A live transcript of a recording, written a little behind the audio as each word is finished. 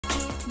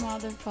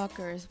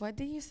Motherfuckers, why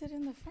did you sit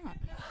in the front?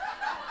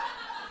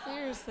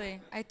 Seriously,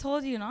 I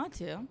told you not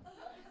to.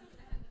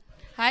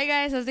 Hi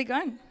guys, how's it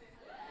going?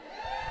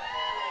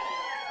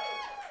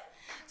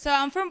 So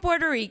I'm from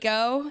Puerto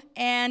Rico,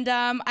 and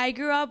I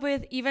grew up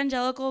with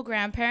evangelical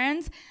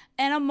grandparents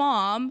and a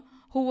mom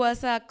who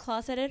was a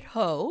closeted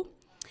hoe.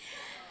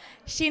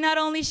 She not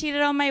only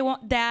cheated on my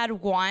dad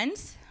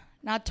once,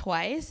 not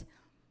twice,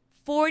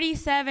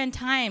 47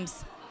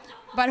 times.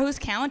 But who's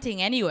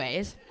counting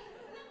anyways?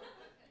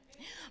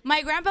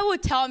 My grandpa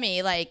would tell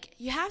me, like,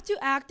 you have to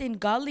act in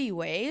godly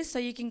ways so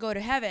you can go to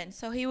heaven.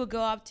 So he would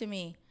go up to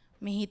me,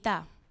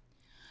 mijita,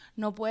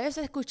 no puedes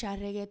escuchar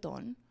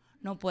reggaeton,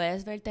 no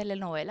puedes ver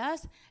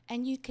telenovelas,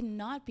 and you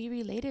cannot be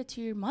related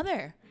to your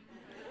mother.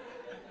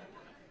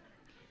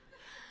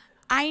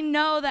 I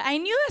knew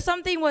that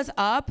something was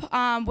up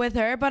with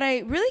her, but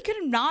I really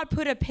could not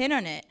put a pin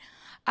on it.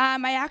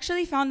 I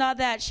actually found out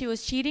that she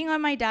was cheating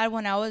on my dad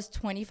when I was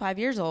 25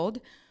 years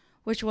old,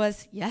 which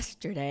was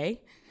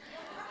yesterday.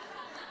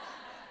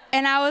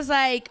 And I was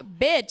like,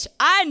 bitch,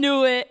 I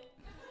knew it.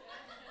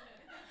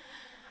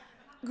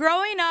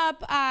 Growing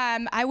up,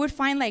 I would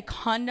find like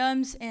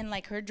condoms in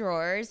like her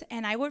drawers,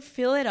 and I would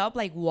fill it up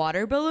like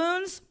water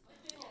balloons.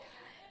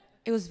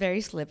 It was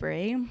very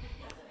slippery.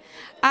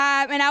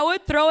 And I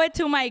would throw it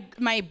to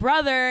my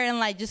brother and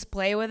like just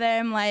play with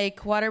him,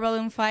 like water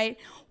balloon fight.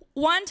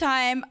 One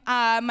time,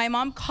 my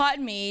mom caught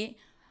me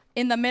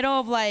in the middle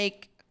of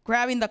like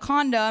grabbing the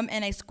condom,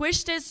 and I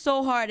squished it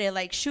so hard it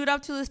like shoot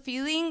up to the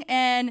ceiling,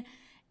 and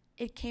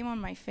it came on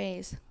my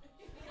face.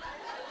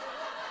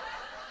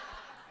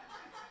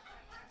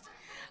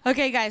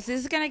 Okay, guys,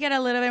 this is gonna get a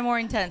little bit more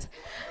intense.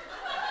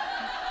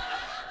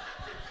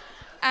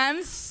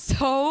 I'm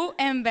so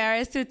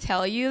embarrassed to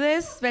tell you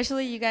this,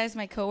 especially you guys,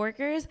 my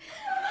coworkers.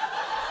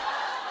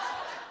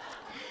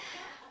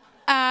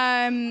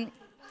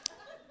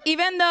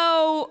 Even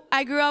though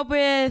I grew up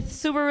with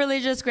super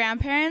religious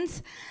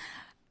grandparents,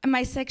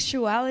 my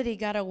sexuality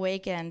got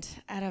awakened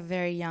at a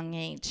very young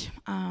age,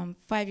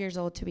 5 years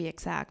old to be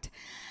exact.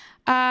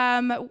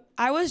 I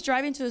was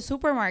driving to the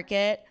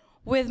supermarket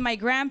with my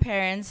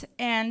grandparents,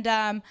 and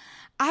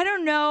I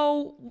don't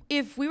know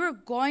if we were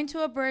going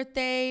to a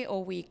birthday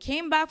or we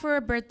came back for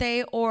a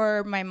birthday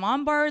or my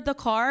mom borrowed the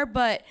car,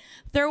 but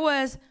there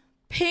was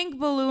pink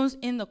balloons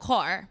in the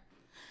car.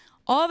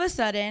 All of a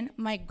sudden,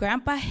 my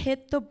grandpa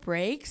hit the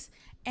brakes,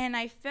 and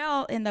I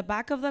fell in the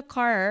back of the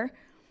car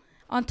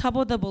on top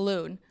of the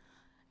balloon.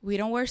 We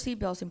don't wear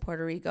seatbelts in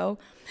Puerto Rico.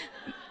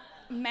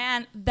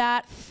 Man,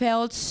 that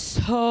felt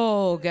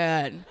so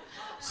good.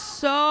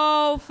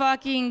 So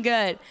fucking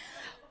good.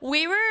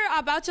 We were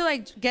about to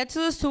like get to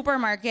the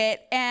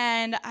supermarket,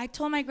 and I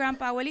told my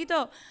grandpa,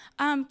 Abuelito,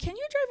 can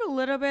you drive a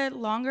little bit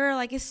longer?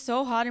 Like, it's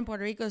so hot in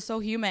Puerto Rico, it's so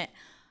humid.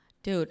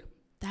 Dude,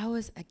 that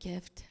was a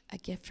gift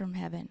from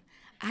heaven.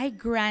 I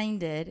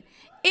grinded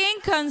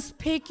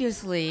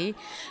inconspicuously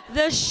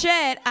the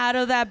shit out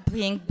of that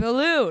pink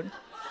balloon.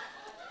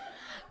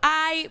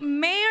 I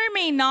may or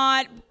may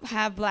not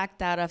have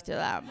blacked out after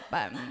that,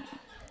 but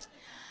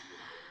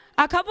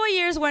a couple of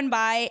years went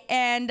by,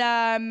 and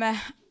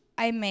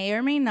I may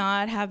or may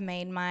not have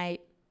made my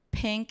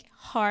pink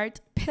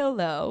heart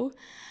pillow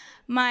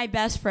my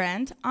best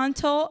friend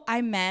until I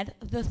met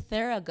the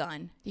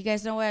Theragun. You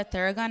guys know what a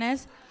Theragun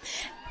is?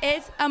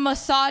 It's a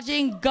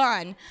massaging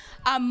gun,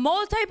 a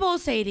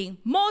multi-pulsating,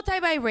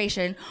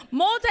 multi-vibration,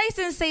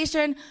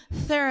 multi-sensation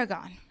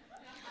Theragun.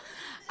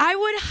 I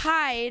would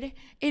hide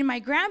in my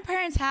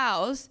grandparents'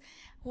 house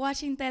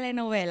watching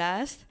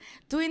telenovelas,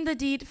 doing the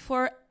deed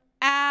for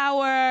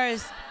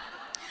hours.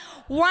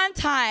 One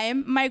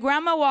time, my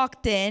grandma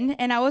walked in,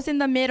 and I was in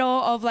the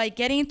middle of like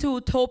getting to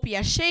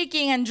Utopia,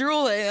 shaking and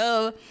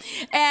drooling.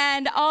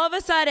 And all of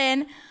a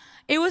sudden,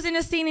 it was in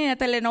a scene in a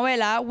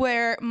telenovela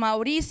where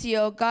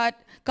Mauricio got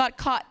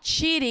caught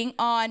cheating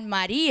on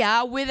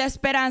Maria with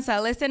Esperanza.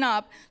 Listen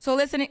up. So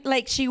listen,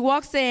 like she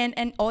walks in,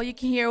 and all you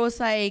can hear was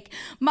like,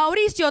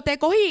 Mauricio, te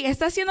cogí,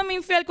 estás siendo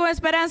infiel con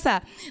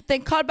Esperanza.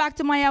 Then called back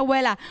to my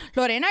abuela,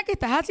 Lorena, ¿qué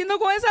estás haciendo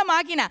con esa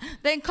máquina?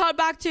 Then called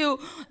back to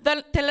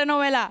the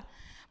telenovela,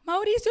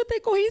 Mauricio, te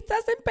cogí,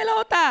 estás en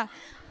pelota.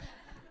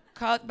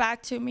 Called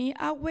back to me,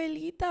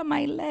 Abuelita,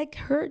 my leg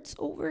hurts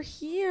over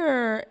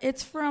here.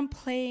 It's from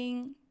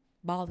playing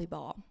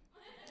volleyball.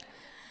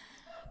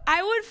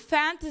 I would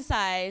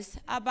fantasize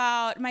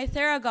about my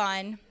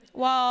Theragun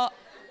while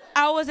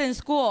I was in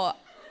school.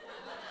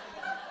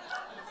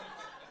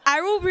 I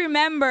will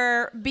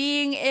remember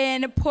being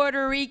in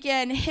Puerto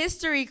Rican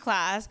history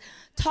class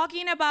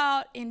talking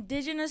about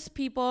indigenous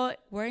people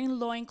wearing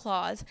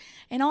loincloths,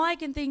 and all I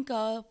can think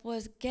of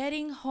was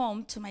getting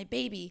home to my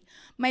baby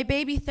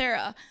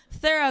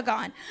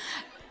Theragun.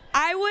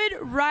 I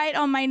would write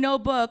on my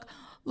notebook,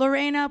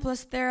 Lorena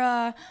plus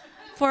Thera,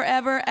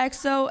 forever,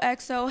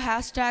 XOXO,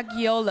 hashtag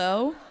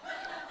YOLO.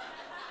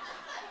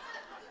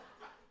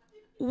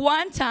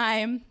 One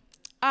time,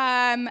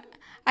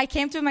 I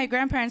came to my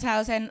grandparents'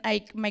 house, and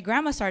my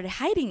grandma started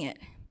hiding it.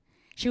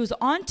 She was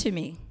on to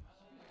me.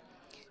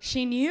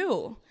 She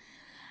knew.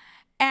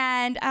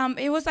 And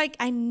it was like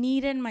I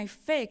needed my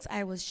fix.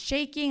 I was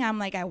shaking. I'm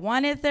like, I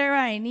wanted Thera.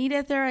 I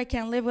needed Thera. I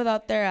can't live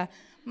without Thera.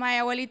 My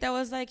abuelita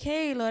was like,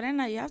 hey,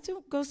 Lorena, you have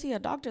to go see a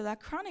doctor.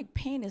 That chronic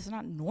pain is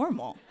not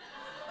normal.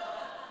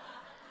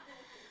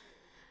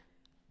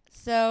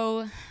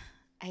 So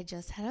I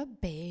just had a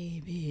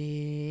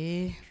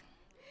baby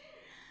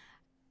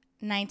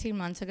 19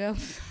 months ago.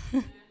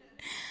 I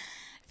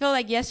feel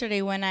like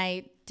yesterday when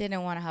I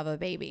didn't want to have a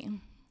baby.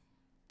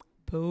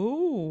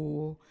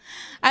 Boo.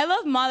 I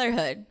love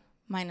motherhood,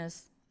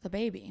 minus the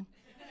baby.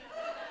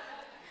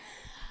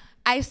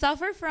 I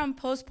suffer from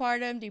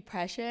postpartum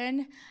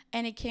depression,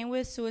 and it came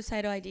with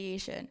suicidal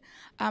ideation.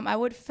 I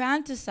would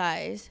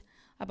fantasize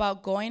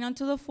about going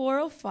onto the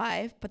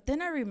 405, but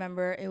then I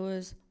remember it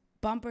was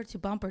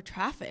bumper-to-bumper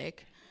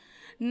traffic.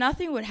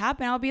 Nothing would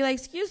happen. I'll be like,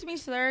 excuse me,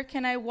 sir,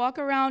 can I walk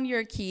around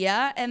your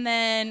Kia and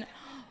then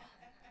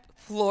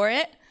floor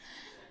it?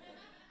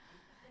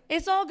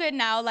 It's all good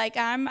now. Like,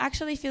 I'm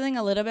actually feeling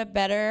a little bit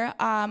better.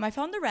 I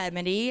found the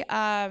remedy.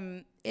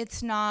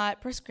 It's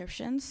not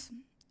prescriptions.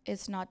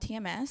 It's not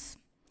TMS.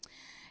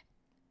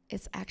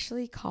 It's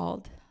actually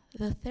called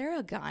the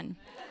Theragun.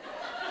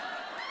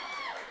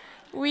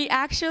 We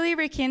actually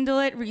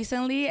rekindled it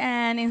recently,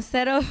 and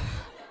instead of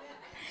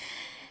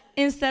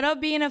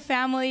being a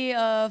family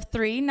of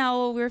 3,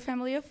 now we're a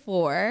family of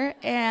 4,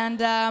 and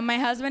my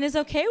husband is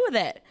okay with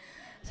it.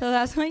 So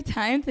that's my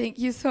time. Thank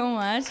you so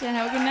much, and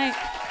have a good night.